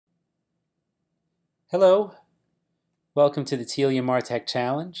Hello, welcome to the Telia Martech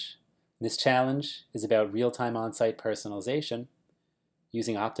Challenge. This challenge is about real-time on-site personalization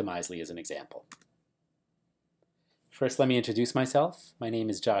using Optimizely as an example. First, let me introduce myself. My name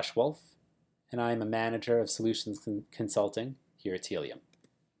is Josh Wolf, and I am a manager of solutions consulting here at Telia.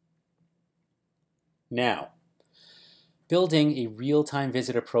 Now, building a real-time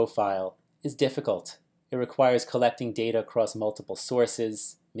visitor profile is difficult. It requires collecting data across multiple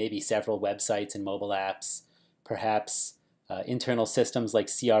sources, maybe several websites and mobile apps, perhaps internal systems like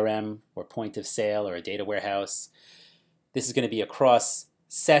CRM or point of sale or a data warehouse. This is going to be across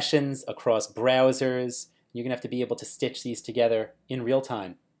sessions, across browsers. You're going to have to be able to stitch these together in real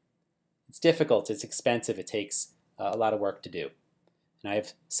time. It's difficult, it's expensive, it takes a lot of work to do. And I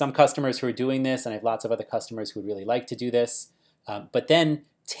have some customers who are doing this, and I have lots of other customers who would really like to do this. But then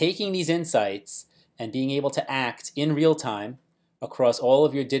taking these insights and being able to act in real time across all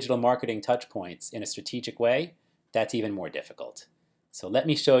of your digital marketing touch points in a strategic way, that's even more difficult. So let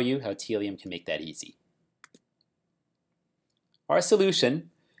me show you how Telia can make that easy. Our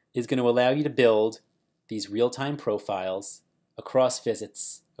solution is going to allow you to build these real-time profiles across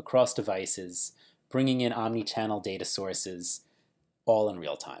visits, across devices, bringing in omni-channel data sources, all in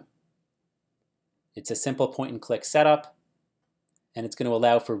real time. It's a simple point-and-click setup, and it's going to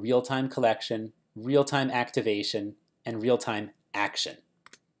allow for real-time collection, real-time activation, and real-time action.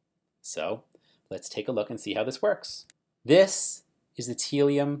 So let's take a look and see how this works. This is the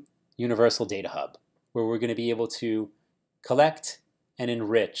Telia Universal Data Hub, where we're going to be able to collect and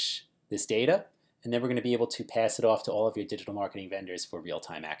enrich this data, and then we're going to be able to pass it off to all of your digital marketing vendors for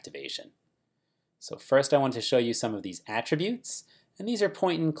real-time activation. So first I want to show you some of these attributes, and these are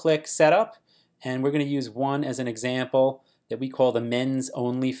point-and-click setup, and we're going to use one as an example that we call the Men's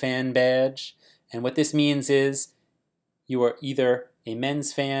Only Fan badge. And what this means is you are either a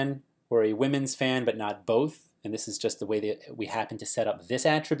men's fan or a women's fan, but not both. And this is just the way that we happen to set up this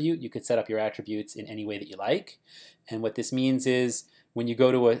attribute. You could set up your attributes in any way that you like. And what this means is when you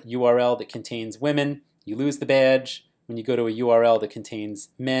go to a URL that contains women, you lose the badge. When you go to a URL that contains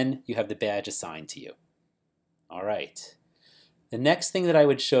men, you have the badge assigned to you. All right. The next thing that I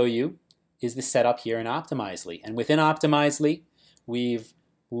would show you is the setup here in Optimizely. And within Optimizely, we've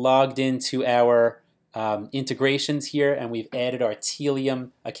logged into our integrations here, and we've added our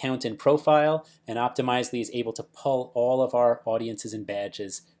Telia account and profile, and Optimizely is able to pull all of our audiences and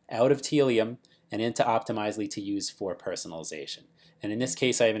badges out of Telia and into Optimizely to use for personalization. And in this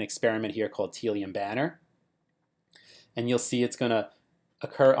case, I have an experiment here called Telia Banner, and you'll see it's going to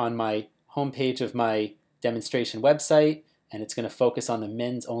occur on my homepage of my demonstration website, and it's going to focus on the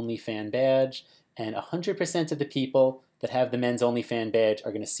Men's Only Fan badge, and 100% of the people that have the Men's Only Fan badge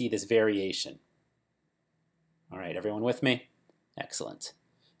are going to see this variation. All right, everyone with me? Excellent.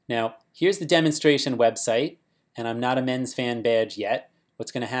 Now, here's the demonstration website, and I'm not a men's fan badge yet.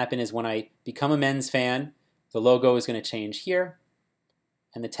 What's going to happen is when I become a men's fan, the logo is going to change here,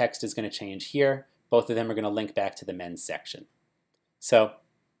 and the text is going to change here. Both of them are going to link back to the men's section. So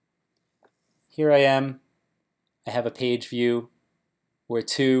here I am. I have a page view. We're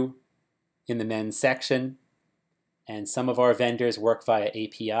two in the men's section. And some of our vendors work via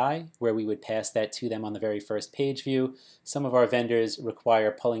API, where we would pass that to them on the very first page view. Some of our vendors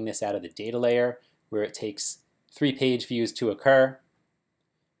require pulling this out of the data layer, where it takes 3 page views to occur.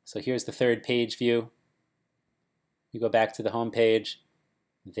 So here's the third page view. You go back to the home page.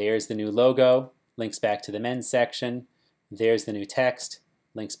 There's the new logo, links back to the men's section. There's the new text,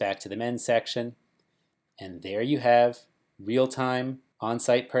 links back to the men's section. And there you have real-time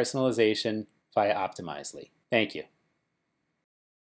on-site personalization via Optimizely. Thank you.